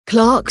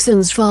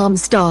Clarkson's Farm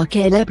star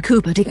Kaleb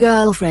Cooper to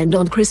girlfriend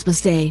on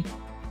Christmas Day.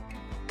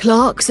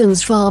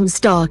 Clarkson's Farm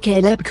star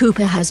Kaleb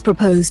Cooper has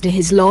proposed to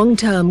his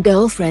long-term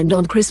girlfriend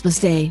on Christmas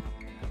Day.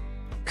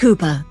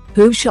 Cooper,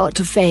 who shot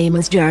to fame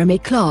as Jeremy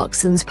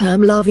Clarkson's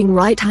perm-loving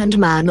right-hand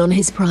man on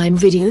his Prime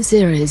Video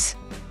series,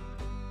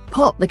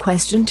 popped the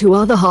question to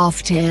other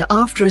half Taya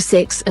after a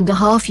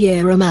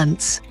 6.5-year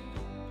romance.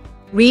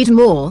 Read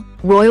more: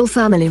 Royal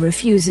family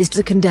refuses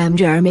to condemn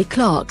Jeremy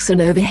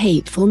Clarkson over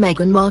hateful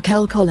Meghan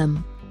Markle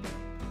column.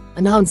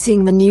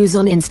 Announcing the news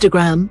on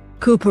Instagram,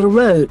 Cooper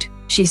wrote,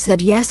 "She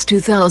said yes,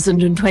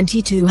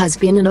 2022 has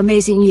been an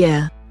amazing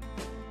year.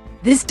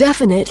 This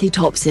definitely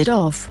tops it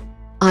off.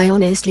 I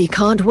honestly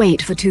can't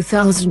wait for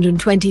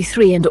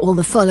 2023 and all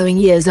the following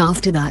years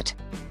after that.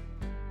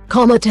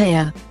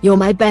 Taya, you're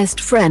my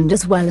best friend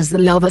as well as the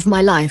love of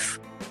my life.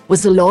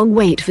 Was a long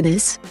wait for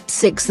this,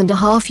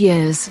 6.5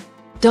 years.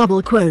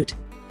 Double quote."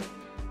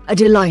 A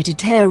delighted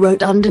Taya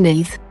wrote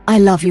underneath, "I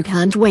love you,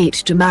 can't wait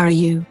to marry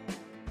you."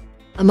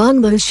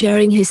 Among those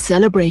sharing his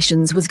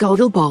celebrations was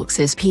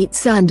Gogglebox's Pete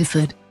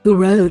Sandiford, who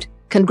wrote,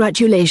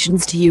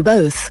 "Congratulations to you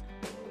both."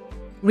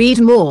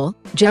 Read more: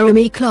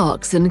 Jeremy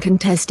Clarkson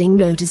contesting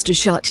notice to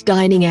shut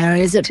dining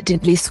areas at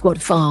Diddley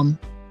Squat Farm.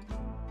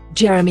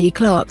 Jeremy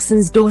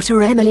Clarkson's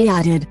daughter Emily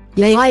added,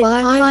 "Yay,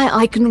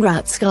 I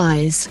congrats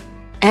guys.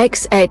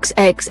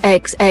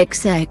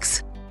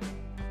 XXXXXX.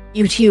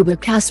 YouTuber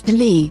Casper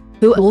Lee,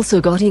 who also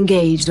got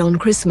engaged on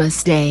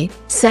Christmas Day,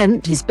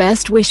 sent his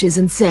best wishes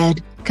and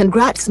said,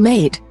 "Congrats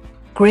mate.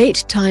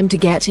 Great time to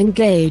get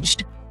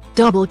engaged."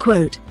 Double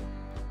quote.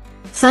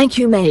 "Thank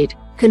you mate,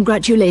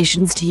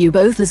 congratulations to you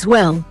both as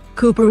well,"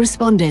 Cooper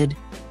responded.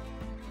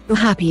 The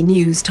happy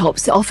news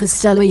tops off a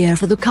stellar year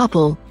for the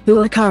couple, who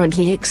are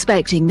currently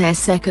expecting their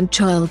second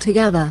child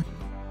together.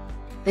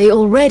 They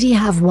already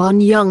have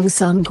one young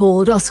son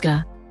called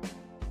Oscar.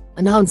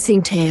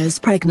 Announcing Taya's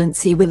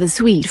pregnancy with a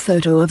sweet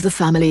photo of the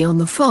family on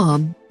the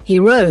farm, he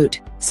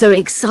wrote, "So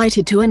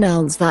excited to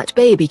announce that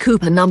baby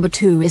Cooper number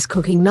 2 is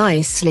cooking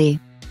nicely.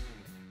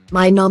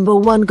 My number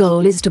one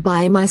goal is to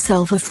buy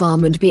myself a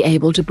farm and be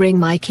able to bring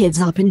my kids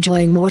up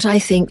enjoying what I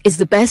think is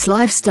the best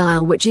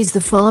lifestyle, which is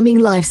the farming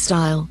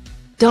lifestyle."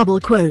 Double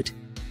quote.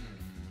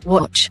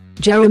 Watch: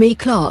 Jeremy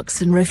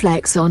Clarkson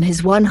reflects on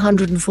his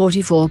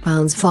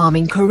 £144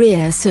 farming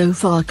career so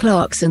far.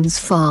 Clarkson's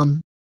Farm.